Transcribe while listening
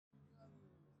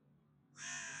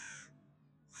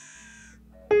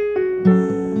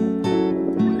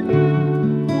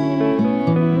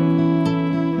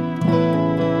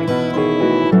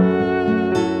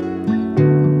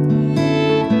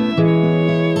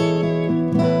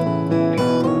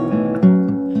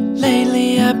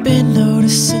I've been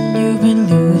noticing you've been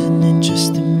losing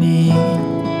interest in me.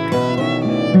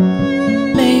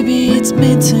 Maybe it's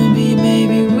meant to be,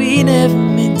 maybe we never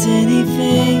meant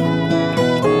anything.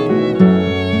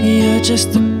 You're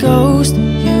just a ghost,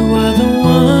 you are the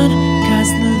one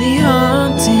constantly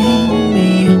haunting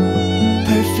me.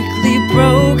 Perfectly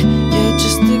broke, you're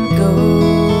just a ghost.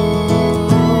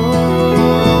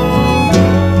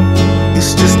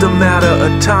 It's just a matter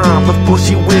of time before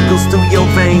she wiggles through your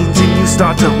veins and you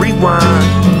start to rewind.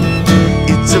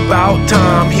 It's about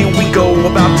time, here we go,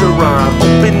 about to rhyme.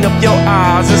 Open up your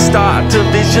eyes and start to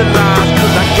visualize,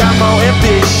 cause I got more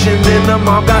ambition than the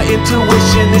mom got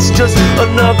intuition. It's just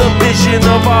another vision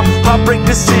of our heartbreak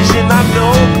decision. I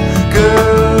know,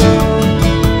 girl,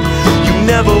 you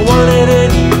never wanted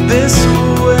it this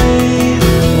way.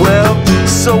 Well,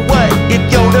 so what if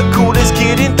you're the coolest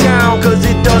kid in town? Cause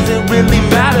it doesn't really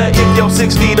matter if you're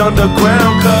 6 feet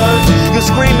underground, cause you're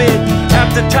screaming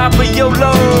at the top of your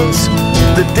lungs.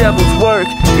 The devil's work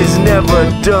is never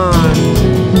done.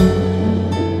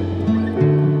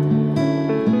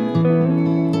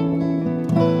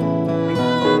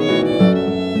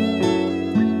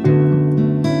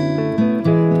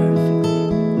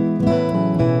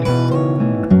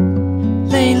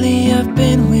 Lately I've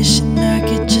been wishing I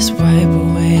could just wipe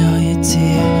away all your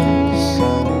tears.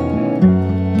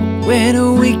 But where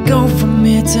do we go from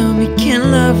here? Tell me,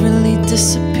 can love really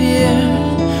disappear?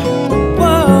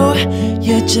 Whoa,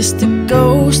 you're just a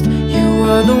ghost, you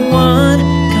are the one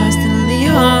constantly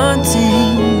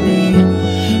haunting me.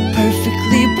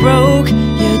 Perfectly broke,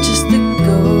 you're just a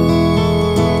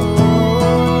ghost.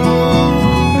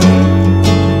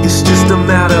 It's just a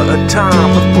matter of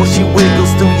time before she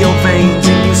wiggles through your veins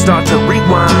and you start to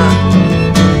rewind.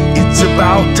 It's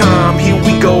about time, here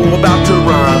we go, about to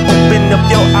rhyme. Open up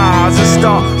your eyes and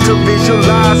start to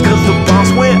visualize, cause the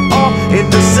bombs went off and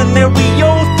the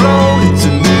scenario's blown. It's a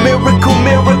miracle,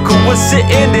 we're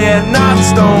sitting there not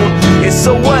stone. And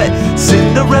so what?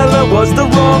 Cinderella was the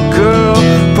wrong girl.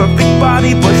 Perfect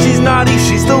body, but she's naughty,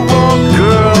 she's the wrong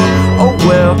girl. Oh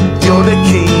well, you're the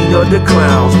king of the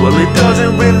clowns. Well, it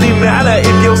doesn't really matter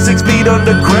if you're 6 feet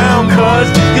underground, cause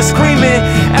you're screaming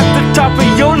at the top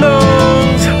of your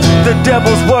lungs. The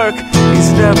devil's work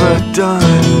is never done.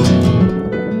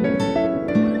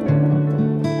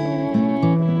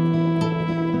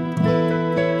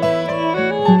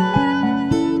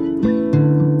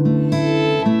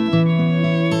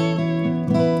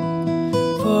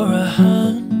 For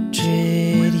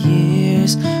 100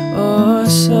 years or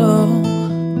so,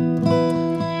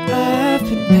 I've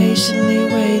been patiently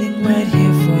waiting right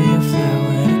here for your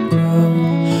flower to grow.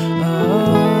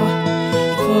 Oh,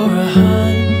 for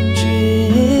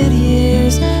 100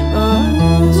 years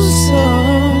or so,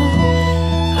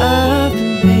 I've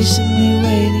been patiently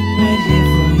waiting right here